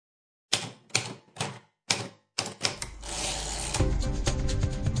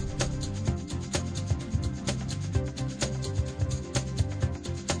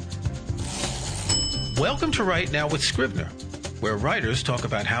Welcome to Write Now with Scrivener, where writers talk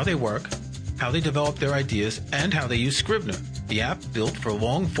about how they work, how they develop their ideas, and how they use Scrivener, the app built for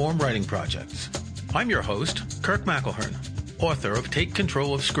long-form writing projects. I'm your host, Kirk McElhearn, author of Take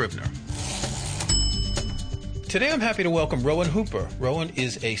Control of Scrivener. Today I'm happy to welcome Rowan Hooper. Rowan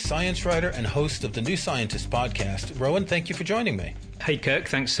is a science writer and host of the New Scientist podcast. Rowan, thank you for joining me. Hey, Kirk,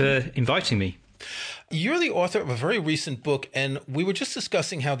 thanks for inviting me. You're the author of a very recent book, and we were just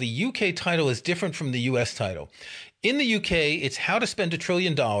discussing how the UK title is different from the US title. In the UK, it's How to Spend $1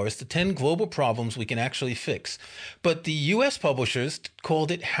 Trillion, the 10 Global Problems We Can Actually Fix. But the US publishers called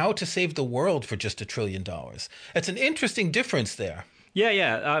it How to Save the World for Just $1 Trillion. It's an interesting difference there.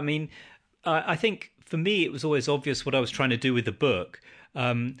 Yeah. I mean, I think for me, it was always obvious what I was trying to do with the book.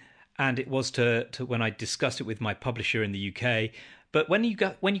 And it was to when I discussed it with my publisher in the UK. But when you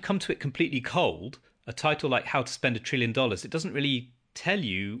come to it completely cold, a title like How to Spend $1 Trillion, it doesn't really tell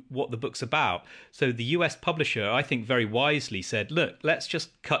you what the book's about. So the US publisher, I think very wisely said, look, let's just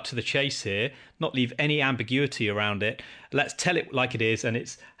cut to the chase here, not leave any ambiguity around it. Let's tell it like it is, and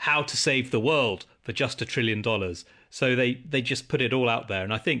it's how to save the world for just $1 trillion. So they just put it all out there.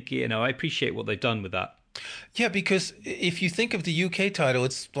 And I think, I appreciate what they've done with that. Yeah, because if you think of the UK title,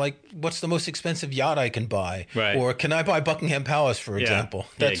 it's like, what's the most expensive yacht I can buy? Right. Or can I buy Buckingham Palace, for example?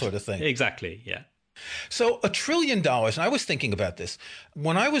 That sort of thing. Exactly, yeah. So $1 trillion, and I was thinking about this.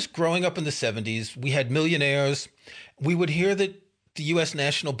 When I was growing up in the 70s, we had millionaires. We would hear that the U.S.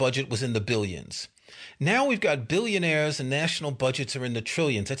 national budget was in the billions. Now we've got billionaires and national budgets are in the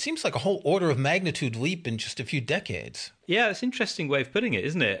trillions. That seems like a whole order of magnitude leap in just a few decades. Yeah, it's an interesting way of putting it,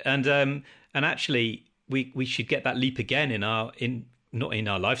 isn't it? And actually, we should get that leap again not in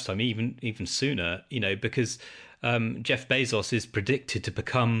our lifetime, even sooner, because Jeff Bezos is predicted to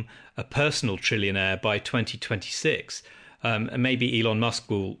become a personal trillionaire by 2026. And maybe Elon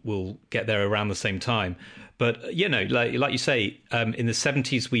Musk will get there around the same time. But, like you say, in the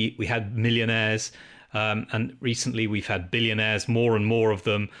 70s, we had millionaires. And recently we've had billionaires, more and more of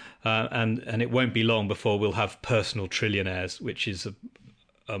them. And it won't be long before we'll have personal trillionaires, which is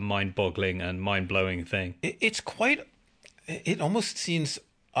a mind-boggling and mind-blowing thing. It almost seems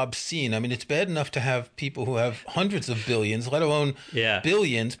obscene. I mean, it's bad enough to have people who have hundreds of billions, let alone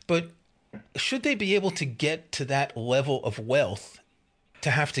billions, but should they be able to get to that level of wealth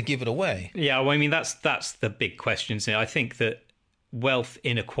to have to give it away? Yeah, well, I mean, that's the big question. So I think that wealth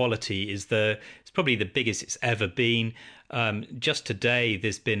inequality is it's probably the biggest it's ever been. Just today,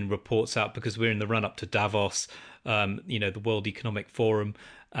 there's been reports out because we're in the run-up to Davos, the World Economic Forum,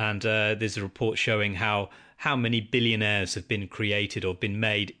 and there's a report showing how many billionaires have been created or been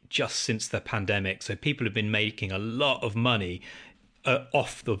made just since the pandemic. So people have been making a lot of money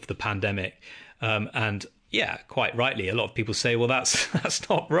off of the pandemic, and yeah, quite rightly, a lot of people say, well, that's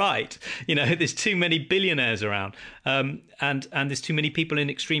not right. There's too many billionaires around, and there's too many people in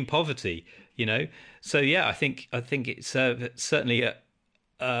extreme poverty. So yeah, I think it's certainly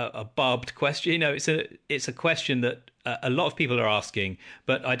a barbed question. It's a question that a lot of people are asking,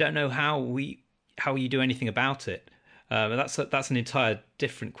 but I don't know how you do anything about it. That's an entire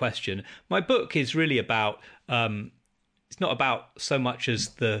different question. My book is really about. It's not about so much as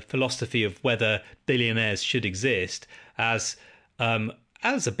the philosophy of whether billionaires should exist as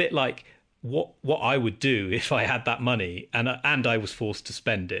a bit like what I would do if I had that money and I was forced to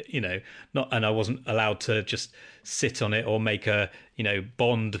spend it, and I wasn't allowed to just sit on it or make a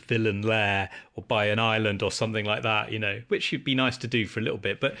Bond villain lair or buy an island or something like that, which would be nice to do for a little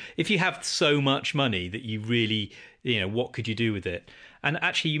bit. But if you have so much money that you really, what could you do with it? And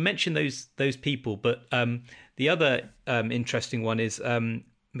actually, you mentioned those people, but the other interesting one is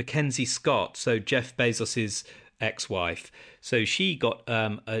Mackenzie Scott, so Jeff Bezos's ex-wife. So she got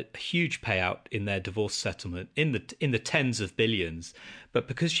a huge payout in their divorce settlement in the tens of billions. But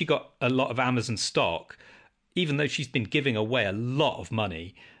because she got a lot of Amazon stock, even though she's been giving away a lot of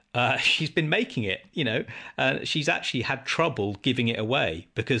money, she's been making it, she's actually had trouble giving it away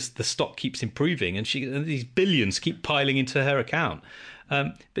because the stock keeps improving and these billions keep piling into her account.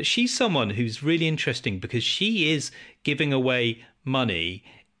 But she's someone who's really interesting because she is giving away money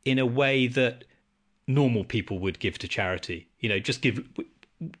in a way that normal people would give to charity.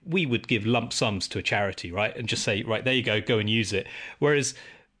 We would give lump sums to a charity, right? And just say, right, there you go and use it. Whereas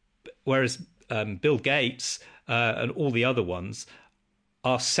Bill Gates and all the other ones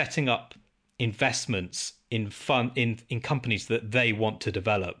are setting up investments in companies that they want to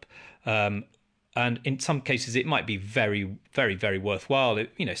develop. And in some cases, it might be very, very, very worthwhile,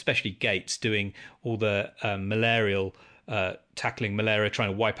 especially Gates doing all the tackling malaria, trying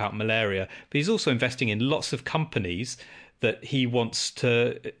to wipe out malaria. But he's also investing in lots of companies that he wants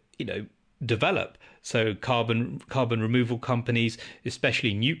to, develop. So carbon removal companies,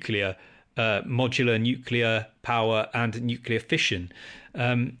 especially nuclear, modular nuclear power and nuclear fission.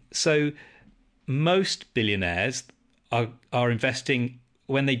 So most billionaires are investing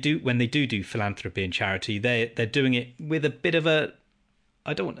when they do philanthropy and charity. They're doing it with a bit of a,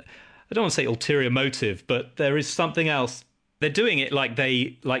 I don't want to say ulterior motive, but there is something else. They're doing it like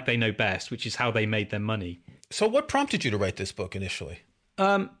they know best, which is how they made their money. So what prompted you to write this book initially?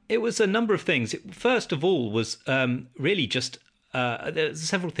 It was a number of things. First of all was really just there's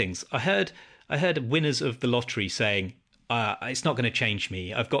several things. I heard winners of the lottery saying, it's not going to change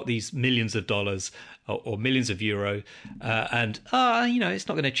me. I've got these millions of dollars or millions of euro, and it's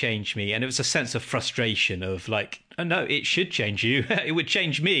not going to change me. And it was a sense of frustration of like, oh, no, it should change you. It would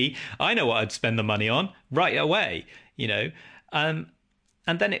change me. I know what I'd spend the money on right away, And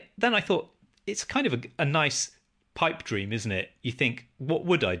then I thought it's kind of a nice pipe dream, isn't it? You think, what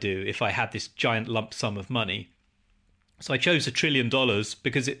would I do if I had this giant lump sum of money? So I chose $1 trillion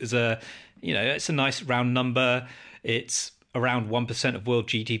because it was it's a nice round number. It's around 1% of world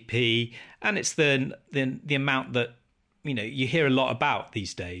GDP, and it's the amount that you hear a lot about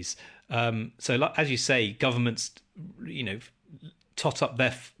these days. So, as you say, governments tot up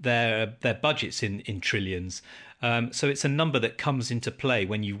their budgets in trillions. So it's a number that comes into play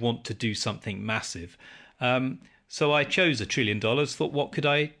when you want to do something massive. So I chose $1 trillion. Thought, what could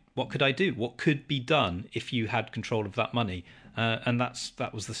I do? What could be done if you had control of that money? And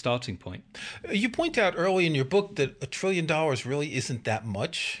that was the starting point. You point out early in your book that $1 trillion really isn't that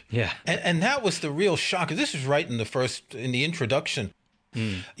much. Yeah. And that was the real shock. This is right in the introduction.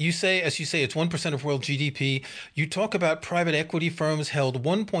 You say, it's 1% of world GDP. You talk about private equity firms held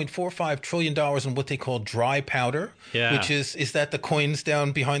 $1.45 trillion in what they call dry powder, which is that the coins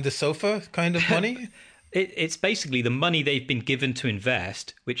down behind the sofa kind of money? It's basically the money they've been given to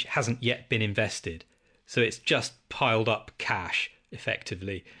invest, which hasn't yet been invested. So it's just piled up cash,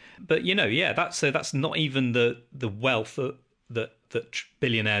 effectively. But that's not even the wealth that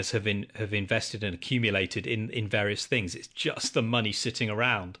billionaires have invested and accumulated in various things. It's just the money sitting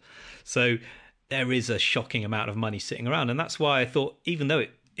around. So there is a shocking amount of money sitting around, and that's why I thought, even though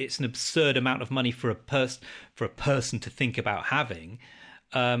it's an absurd amount of money for a person to think about having,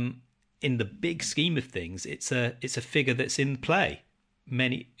 in the big scheme of things, it's a figure that's in play. In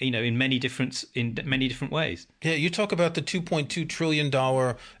many different ways. Yeah, you talk about the $2.2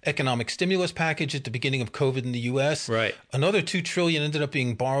 trillion economic stimulus package at the beginning of COVID in the U.S. Right. Another $2 trillion ended up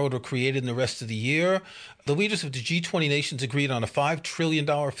being borrowed or created in the rest of the year. The leaders of the G20 nations agreed on a $5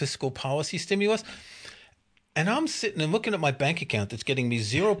 trillion fiscal policy stimulus. And I'm sitting and looking at my bank account that's getting me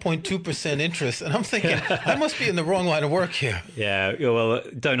 0.2% interest, and I'm thinking, I must be in the wrong line of work here. Yeah, well,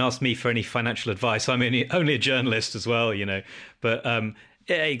 don't ask me for any financial advice. I'm only a journalist as well, But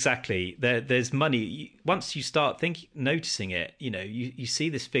yeah, exactly. There's money. Once you start noticing it, you see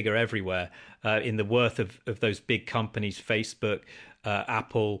this figure everywhere in the worth of those big companies, Facebook,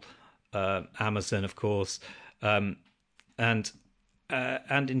 Apple, Amazon, of course, and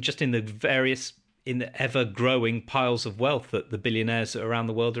in the ever-growing piles of wealth that the billionaires around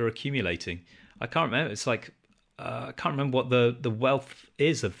the world are accumulating. I can't remember. It's like I can't remember what the wealth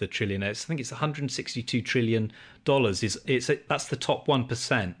is of the trillionaires. I think it's $162 trillion. That's the top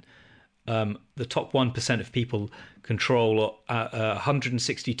 1%. The top 1% of people control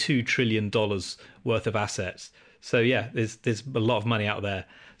 $162 trillion worth of assets. So yeah, there's a lot of money out there.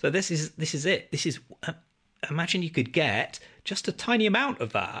 So this is it. This is imagine you could get just a tiny amount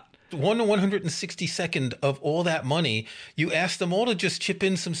of that. 1/162nd of all that money, you ask them all to just chip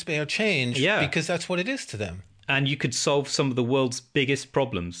in some spare change, because that's what it is to them. And you could solve some of the world's biggest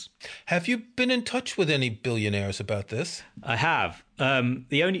problems. Have you been in touch with any billionaires about this? I have. For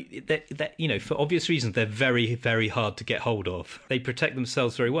obvious reasons, they're very, very hard to get hold of. They protect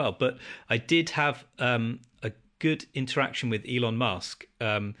themselves very well. But I did have a good interaction with Elon Musk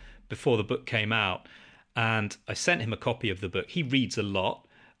before the book came out. And I sent him a copy of the book. He reads a lot.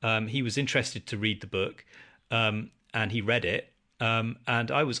 He was interested to read the book, and he read it.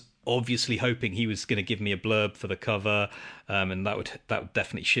 And I was obviously hoping he was going to give me a blurb for the cover, and that would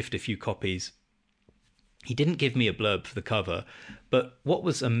definitely shift a few copies. He didn't give me a blurb for the cover, but what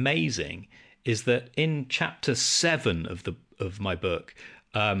was amazing is that in chapter 7 of my book,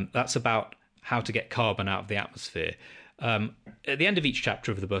 that's about how to get carbon out of the atmosphere. At the end of each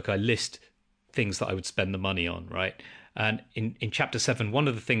chapter of the book, I list things that I would spend the money on, right? And in chapter 7, one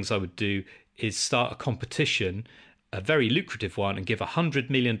of the things I would do is start a competition, a very lucrative one, and give $100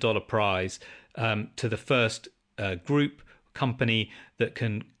 million prize to the first group company that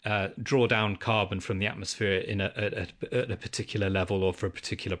can draw down carbon from the atmosphere at a particular level or for a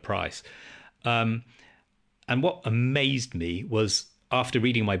particular price. And what amazed me was, after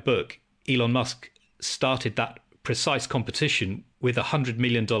reading my book, Elon Musk started that precise competition with $100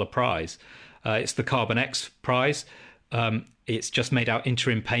 million prize. It's the Carbon X prize. It's just made out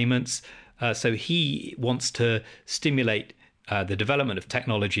interim payments. So he wants to stimulate the development of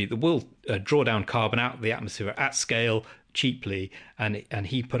technology that will draw down carbon out of the atmosphere at scale cheaply. And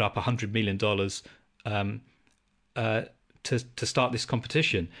he put up $100 million to start this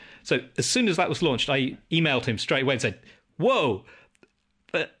competition. So as soon as that was launched, I emailed him straight away and said, "Whoa,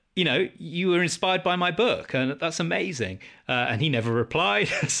 but you were inspired by my book, and that's amazing." And he never replied.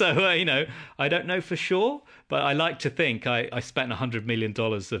 So I don't know for sure, but I like to think I spent $100 million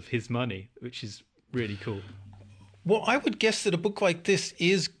of his money, which is really cool. Well, I would guess that a book like this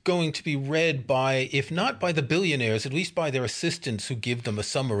is going to be read by, if not by the billionaires, at least by their assistants who give them a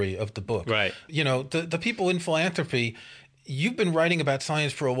summary of the book. Right. The people in philanthropy, you've been writing about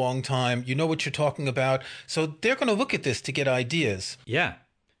science for a long time. You know what you're talking about. So they're going to look at this to get ideas. Yeah.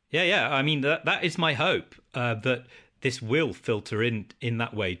 I mean, that is my hope, that this will filter in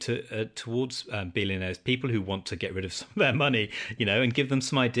that way towards billionaires, people who want to get rid of some of their money, and give them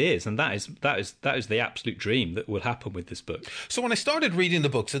some ideas. And that is the absolute dream that will happen with this book. So when I started reading the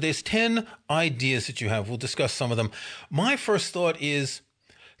book, so there's 10 ideas that you have. We'll discuss some of them. My first thought is,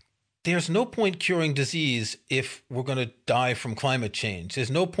 there's no point curing disease if we're going to die from climate change.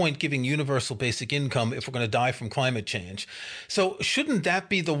 There's no point giving universal basic income if we're going to die from climate change. So shouldn't that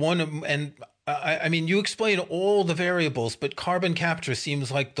be the one? And I mean, you explain all the variables, but carbon capture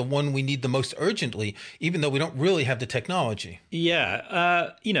seems like the one we need the most urgently, even though we don't really have the technology.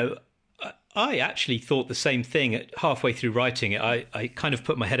 Yeah. I actually thought the same thing halfway through writing it. I kind of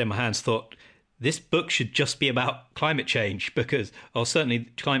put my head in my hands, thought, this book should just be about climate change, or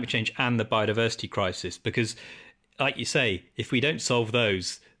certainly climate change and the biodiversity crisis, because, like you say, if we don't solve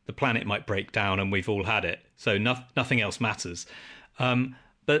those, the planet might break down and we've all had it. So nothing else matters.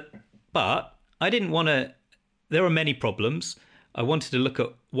 But I didn't want to. There are many problems. I wanted to look at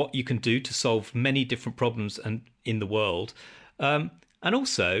what you can do to solve many different problems in the world, and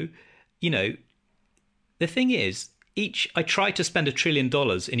also, the thing is, I try to spend $1 trillion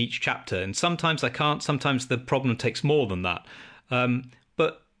in each chapter, and sometimes I can't. Sometimes the problem takes more than that.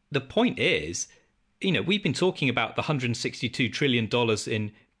 But the point is, we've been talking about the $162 trillion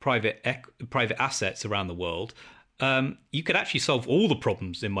in private assets around the world. You could actually solve all the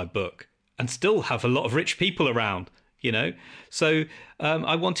problems in my book and still have a lot of rich people around. So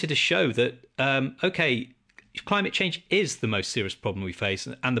I wanted to show that climate change is the most serious problem we face,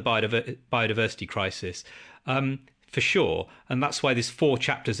 and the biodiversity crisis. For sure, and that's why there's 4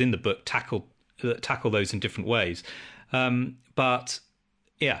 chapters in the book tackle those in different ways. But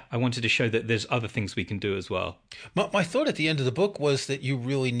yeah, I wanted to show that there's other things we can do as well. My thought at the end of the book was that you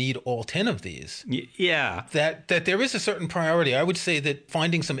really need all 10 of these. Yeah. That there is a certain priority. I would say that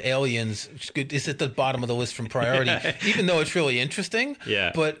finding some aliens is at the bottom of the list from priority, even though it's really interesting.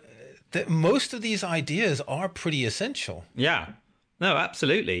 Yeah. But most of these ideas are pretty essential. Yeah. No,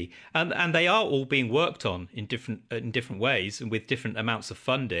 absolutely, and they are all being worked on in different ways and with different amounts of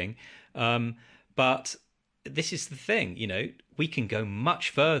funding. But this is the thing, we can go much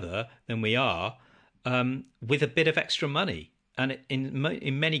further than we are with a bit of extra money, and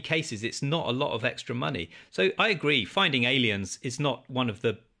in many cases, it's not a lot of extra money. So I agree, finding aliens is not one of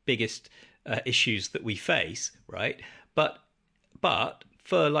the biggest issues that we face, right? But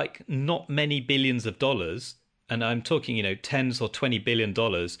for not many billions of dollars. And I'm talking, tens or $20 billion,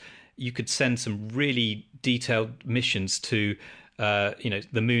 you could send some really detailed missions to,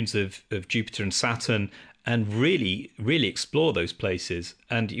 the moons of Jupiter and Saturn, and really, really explore those places.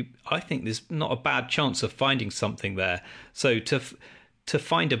 And I think there's not a bad chance of finding something there. So to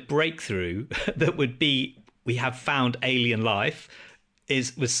find a breakthrough that would be, we have found alien life,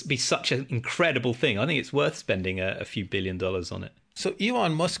 would be such an incredible thing. I think it's worth spending a few $1 billion on it. So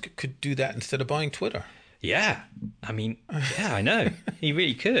Elon Musk could do that instead of buying Twitter. Yeah, I mean, yeah, I know. He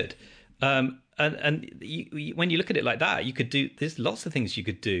really could. And when you look at it like that, you could do. There's lots of things you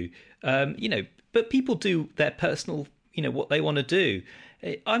could do. But people do their personal, what they want to do.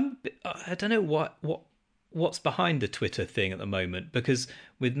 I don't know what's behind the Twitter thing at the moment, because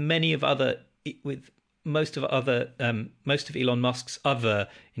with most of Elon Musk's other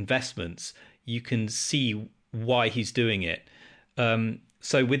investments, you can see why he's doing it.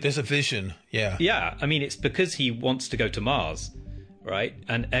 So there's a vision, yeah. Yeah, I mean, it's because he wants to go to Mars, right?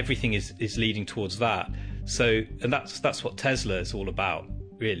 And everything is leading towards that. So, and that's what Tesla is all about,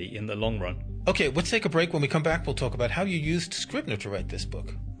 really, in the long run. Okay, let's take a break. When we come back, we'll talk about how you used Scrivener to write this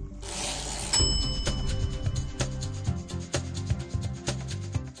book.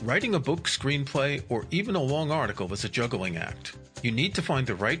 Writing a book, screenplay, or even a long article is a juggling act. You need to find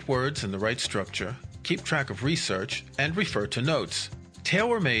the right words and the right structure, keep track of research, and refer to notes.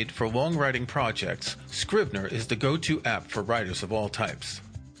 Tailor-made for long writing projects, Scrivener is the go-to app for writers of all types.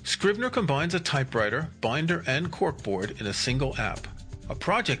 Scrivener combines a typewriter, binder, and corkboard in a single app. A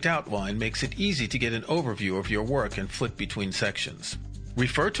project outline makes it easy to get an overview of your work and flip between sections.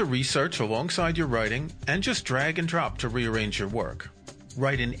 Refer to research alongside your writing and just drag and drop to rearrange your work.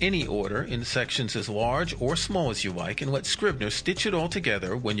 Write in any order in sections as large or small as you like and let Scrivener stitch it all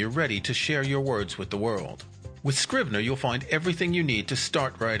together when you're ready to share your words with the world. With Scrivener, you'll find everything you need to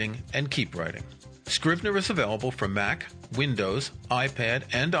start writing and keep writing. Scrivener is available for Mac, Windows, iPad,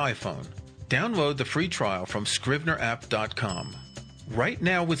 and iPhone. Download the free trial from scrivenerapp.com. Right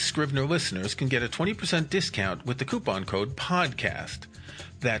now, with Scrivener listeners can get a 20% discount with the coupon code PODCAST.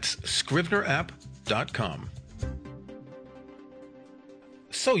 That's scrivenerapp.com.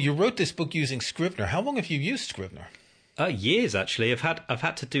 So you wrote this book using Scrivener. How long have you used Scrivener? Years, actually. I've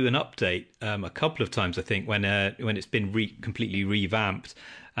had to do an update a couple of times, I think, when it's been completely revamped.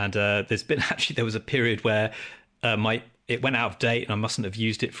 And there was a period where it went out of date and I mustn't have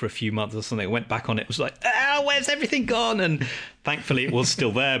used it for a few months or something. I went back on it, was like, where's everything gone? And thankfully it was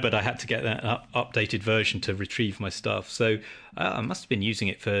still there, but I had to get that updated version to retrieve my stuff. So I must have been using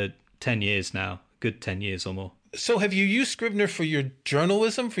it for 10 years now, good 10 years or more. So have you used Scrivener for your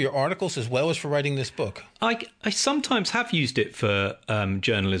journalism, for your articles, as well as for writing this book? I sometimes have used it for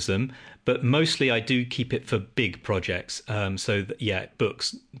journalism, but mostly I do keep it for big projects.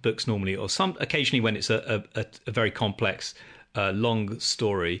 Books normally, or occasionally when it's a very complex, long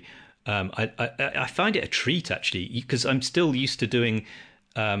story. I find it a treat, actually, because I'm still used to doing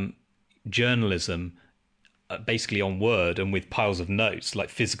journalism basically on Word and with piles of notes, like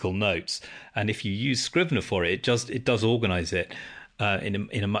physical notes. And if you use Scrivener for it, it does organize it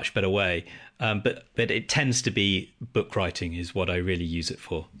in a much better way. But it tends to be book writing is what I really use it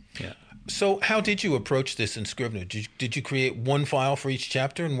for. Yeah. So how did you approach this in Scrivener? Did you create one file for each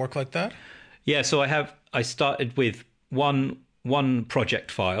chapter and work like that? Yeah. So I started with one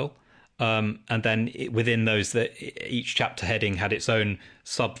project file. And then within those, each chapter heading had its own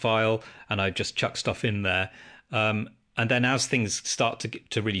sub-file, and I just chucked stuff in there. And then as things start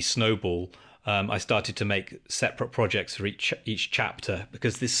to really snowball, I started to make separate projects for each chapter,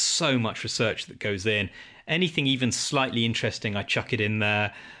 because there's so much research that goes in. Anything even slightly interesting, I chuck it in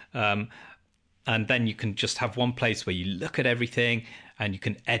there. And then you can just have one place where you look at everything and you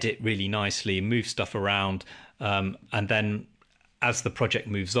can edit really nicely and move stuff around. And then as the project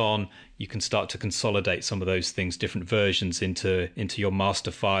moves on, you can start to consolidate some of those things, different versions into your master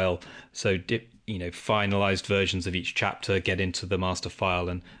file. So, finalized versions of each chapter get into the master file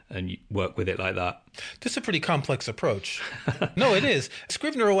and you work with it like that. This is a pretty complex approach. No, it is.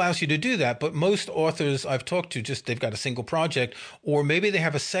 Scrivener allows you to do that, but most authors I've talked to, they've got a single project, or maybe they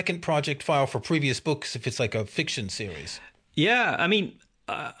have a second project file for previous books if it's like a fiction series. Yeah, I mean,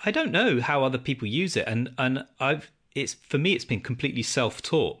 I don't know how other people use it, and for me, it's been completely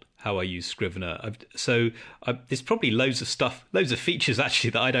self-taught how I use Scrivener. There's probably loads of features actually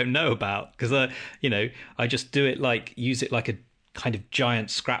that I don't know about, because I just use it like a kind of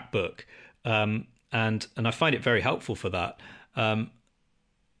giant scrapbook, and I find it very helpful for that.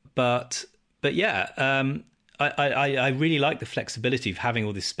 But yeah, I really like the flexibility of having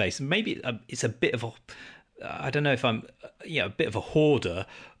all this space. And maybe it's a bit of I don't know if I'm a bit of a hoarder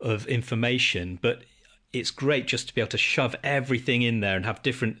of information, but it's great just to be able to shove everything in there and have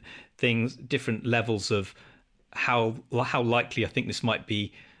different things, different levels of how likely I think this might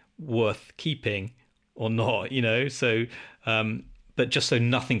be worth keeping or not, So, but just so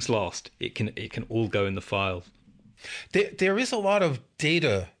nothing's lost, it can all go in the file. There is a lot of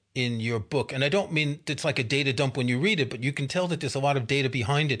data in your book, and I don't mean it's like a data dump when you read it, but you can tell that there's a lot of data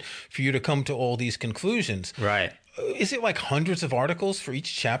behind it for you to come to all these conclusions. Right. Is it like hundreds of articles for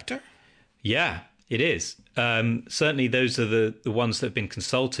each chapter? Yeah. It is. Certainly those are the ones that have been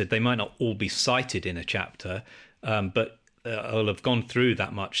consulted. They might not all be cited in a chapter, but I'll have gone through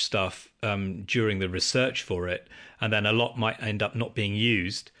that much stuff during the research for it. And then a lot might end up not being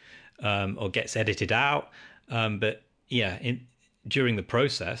used or gets edited out. But yeah, during the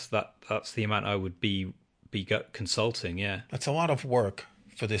process, that's the amount I would be consulting, yeah. That's a lot of work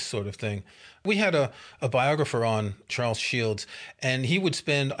for this sort of thing. We had a biographer on, Charles Shields, and he would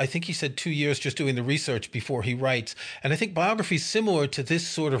spend, I think he said 2 years just doing the research before he writes. And I think biography is similar to this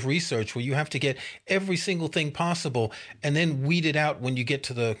sort of research where you have to get every single thing possible and then weed it out when you get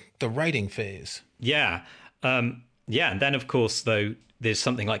to the writing phase. Yeah. And then, of course, though, there's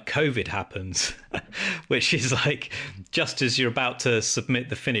something like COVID happens, which is like just as you're about to submit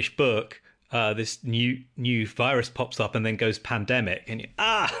the finished book, this new virus pops up and then goes pandemic, and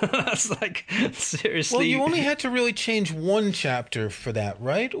that's like seriously. Well, you only had to really change one chapter for that,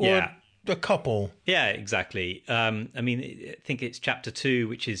 right? Or Yeah. a couple. Yeah, exactly. I mean, I think it's chapter 2,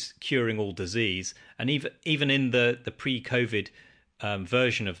 which is curing all disease, and even in the pre-COVID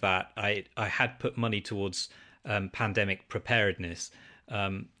version of that, I had put money towards pandemic preparedness,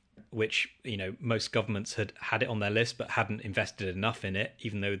 which most governments had it on their list but hadn't invested enough in it,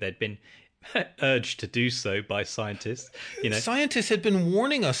 even though they'd been urged to do so by scientists. Scientists had been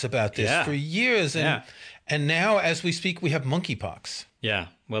warning us about this for years, and now, as we speak, we have monkeypox. Yeah,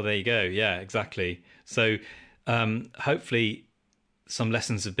 well, there you go. Yeah, exactly. So hopefully some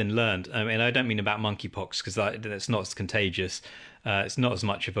lessons have been learned. I mean, I don't mean about monkeypox because that's not as contagious. It's not as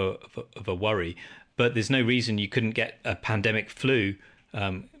much of a worry. But there's no reason you couldn't get a pandemic flu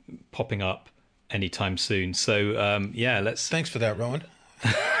popping up anytime soon. So Thanks for that, Rowan.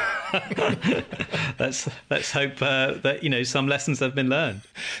 let's hope that some lessons have been learned.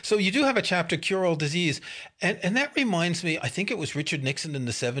 So you do have a chapter, Cure All Disease, and that reminds me, I think it was Richard Nixon in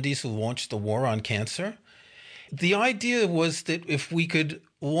the 70s who launched the war on cancer. The idea was that if we could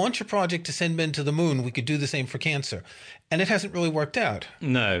launch a project to send men to the moon, we could do the same for cancer. And it hasn't really worked out.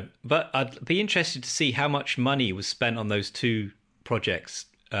 No, but I'd be interested to see how much money was spent on those two projects,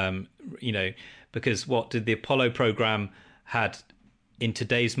 because what did the Apollo program had in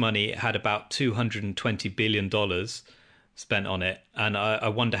today's money, it had about $220 billion spent on it. And I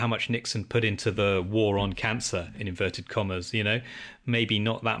wonder how much Nixon put into the war on cancer, in inverted commas, maybe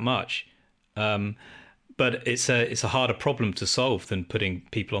not that much. But it's a harder problem to solve than putting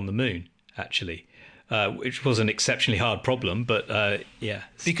people on the moon, actually, which was an exceptionally hard problem. But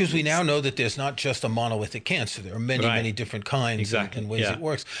because we now know that there's not just a monolithic cancer. There are many, many different kinds and ways it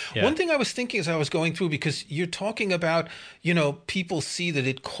works. Yeah. One thing I was thinking as I was going through, because you're talking about, people see that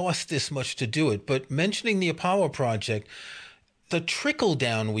it costs this much to do it, but mentioning the Apollo project, the trickle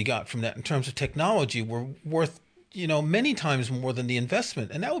down we got from that in terms of technology were worth many times more than the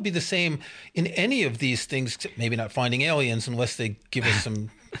investment. And that would be the same in any of these things, maybe not finding aliens unless they give us some,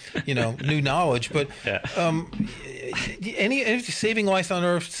 new knowledge. But any saving life on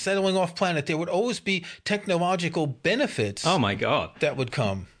Earth, settling off planet, there would always be technological benefits. Oh, my God. That would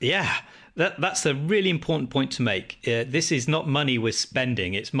come. Yeah. That's a really important point to make. This is not money we're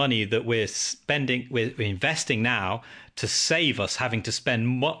spending. It's money that we're spending, we're investing now to save us having to spend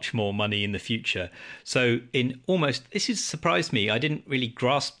much more money in the future. So this has surprised me. I didn't really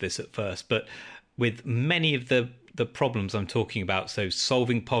grasp this at first, but with many of the problems I'm talking about, so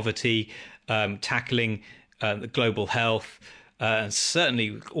solving poverty, tackling global health, and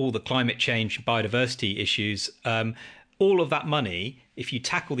certainly all the climate change, biodiversity issues, all of that money, if you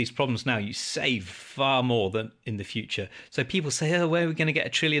tackle these problems now, you save far more than in the future. So people say, where are we going to get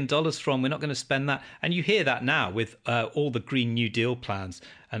 $1 trillion from? We're not going to spend that. And you hear that now with all the Green New Deal plans,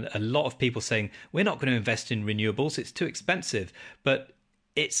 and a lot of people saying, we're not going to invest in renewables. It's too expensive. But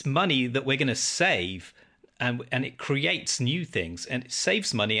it's money that we're going to save, and it creates new things, and it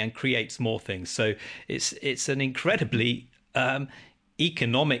saves money and creates more things. So it's an incredibly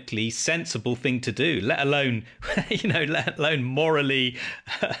economically sensible thing to do, let alone morally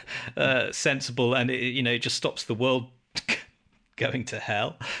sensible, and it just stops the world going to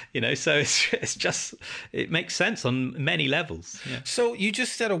hell. So it makes sense on many levels. Yeah. So you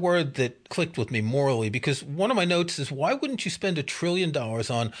just said a word that clicked with me, morally, because one of my notes is, why wouldn't you spend $1 trillion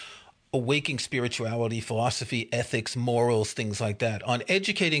on awakening spirituality, philosophy, ethics, morals, things like that, on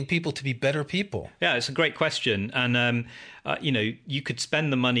educating people to be better people? Yeah, it's a great question. And, you could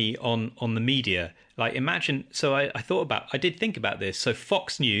spend the money on the media. Like, imagine, so I did think about this. So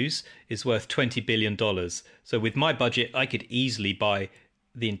Fox News is worth $20 billion. So with my budget, I could easily buy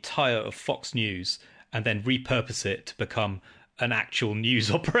the entire of Fox News and then repurpose it to become an actual news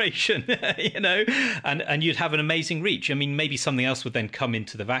operation, and you'd have an amazing reach. I mean, maybe something else would then come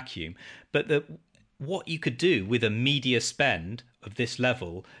into the vacuum, but what you could do with a media spend of this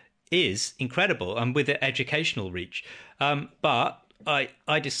level is incredible, and with the educational reach. But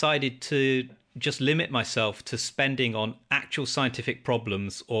I decided to just limit myself to spending on actual scientific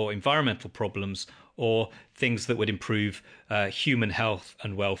problems or environmental problems or things that would improve human health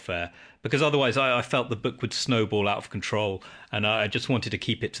and welfare, because otherwise I felt the book would snowball out of control, and I just wanted to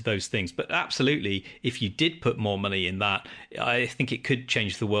keep it to those things. But absolutely, if you did put more money in that, I think it could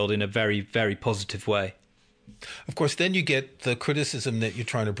change the world in a very, very positive way. Of course, then you get the criticism that you're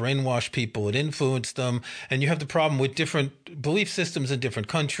trying to brainwash people and influence them. And you have the problem with different belief systems in different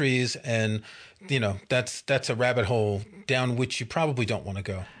countries. And, that's a rabbit hole down which you probably don't want to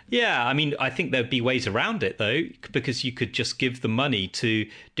go. Yeah, I mean, I think there'd be ways around it, though, because you could just give the money to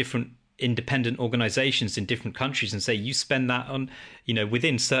different independent organizations in different countries and say, you spend that on,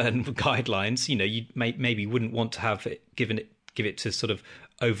 within certain guidelines, you maybe wouldn't want to have it give it to sort of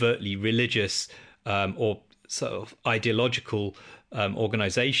overtly religious or sort of ideological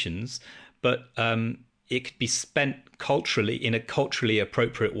organizations, but it could be spent culturally in a culturally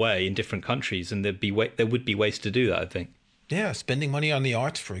appropriate way in different countries, and there would be ways to do that, I think. Yeah, spending money on the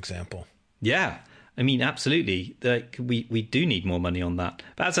arts, for example. Yeah, I mean, absolutely. We do need more money on that.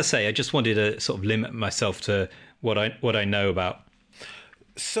 But as I say, I just wanted to sort of limit myself to what I know about.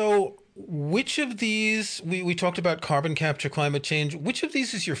 So which of these, we talked about carbon capture, climate change, which of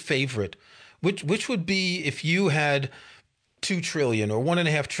these is your favorite? Which would be, if you had 2 trillion or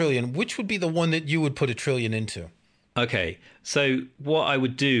 1.5 trillion, which would be the one that you would put $1 trillion into? Okay, so what I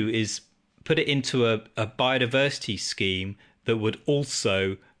would do is put it into a biodiversity scheme that would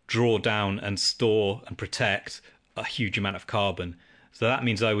also draw down and store and protect a huge amount of carbon. So that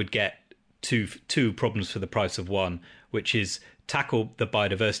means I would get two problems for the price of one, which is tackle the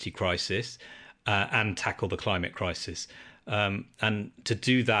biodiversity crisis and tackle the climate crisis. And to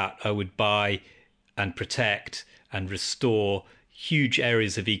do that, I would buy and protect and restore huge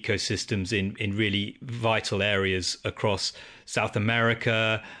areas of ecosystems in really vital areas across South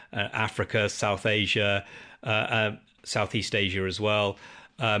America, Africa, South Asia, Southeast Asia as well.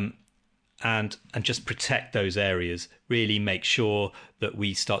 And just protect those areas, really make sure that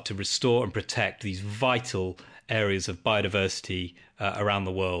we start to restore and protect these vital areas of biodiversity around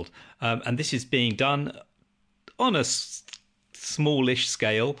the world. And this is being done on a smallish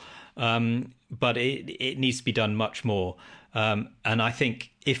scale, but it needs to be done much more. And I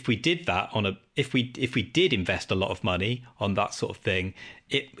think if we did that if we did invest a lot of money on that sort of thing,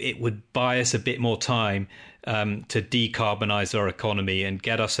 it would buy us a bit more time to decarbonize our economy and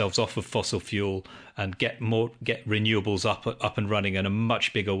get ourselves off of fossil fuel and get renewables up and running in a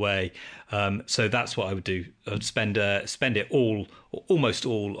much bigger way. So that's what I would do. I'd spend it almost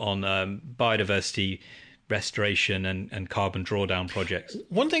all on biodiversity restoration and carbon drawdown projects.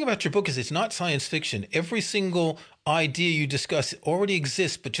 One thing about your book is it's not science fiction. Every single idea you discuss already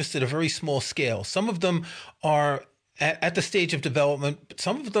exists, but just at a very small scale. Some of them are at the stage of development, but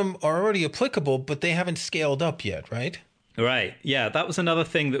some of them are already applicable, but they haven't scaled up yet, right? Right. Yeah, that was another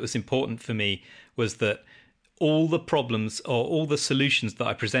thing that was important for me, was that all the problems or all the solutions that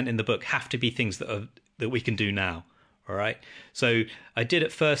I present in the book have to be things that we can do now. All right. So I did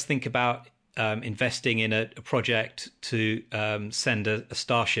at first think about investing in a project to send a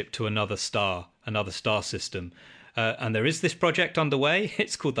starship to another star system. And there is this project underway.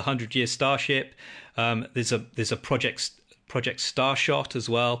 It's called the 100-Year Starship. There's a project Starshot as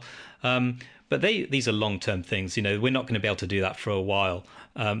well. But these are long-term things. We're not going to be able to do that for a while.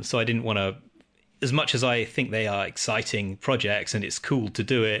 So I didn't want to, as much as I think they are exciting projects and it's cool to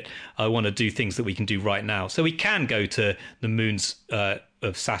do it, I want to do things that we can do right now. So we can go to the moons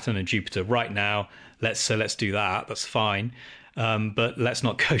of Saturn and Jupiter right now. Let's do that. That's fine. But let's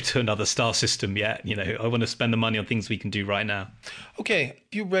not go to another star system yet. I want to spend the money on things we can do right now. Okay. Have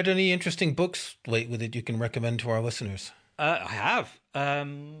you read any interesting books lately that you can recommend to our listeners? I have.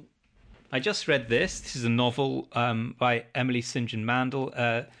 I just read this. This is a novel by Emily St. John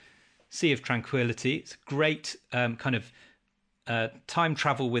Mandel, Sea of Tranquility. It's a great kind of time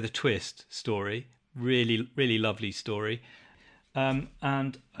travel with a twist story. Really, really lovely story.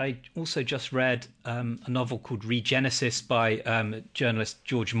 And I also just read a novel called Regenesis by journalist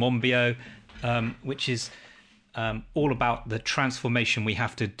George Monbiot, which is all about the transformation we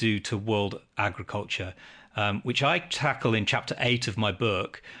have to do to world agriculture, which I tackle in chapter 8 of my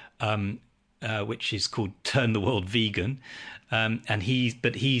book, which is called Turn the World Vegan. And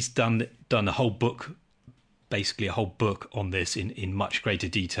he's done a whole book, basically a whole book on this in much greater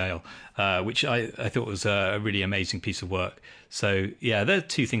detail, which I thought was a really amazing piece of work. So, yeah, there are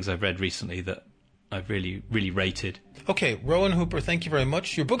two things I've read recently that I've really, really rated. Okay, Rowan Hooper, thank you very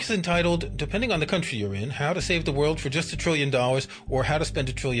much. Your book is entitled, depending on the country you're in, How to Save the World for Just $1 Trillion or How to Spend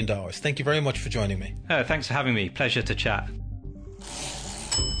 $1 Trillion. Thank you very much for joining me. Thanks for having me. Pleasure to chat.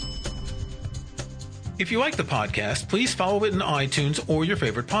 If you like the podcast, please follow it in iTunes or your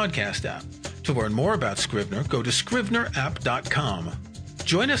favorite podcast app. To learn more about Scrivener, go to scrivenerapp.com.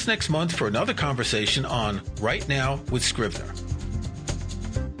 Join us next month for another conversation on Right Now with Scrivener.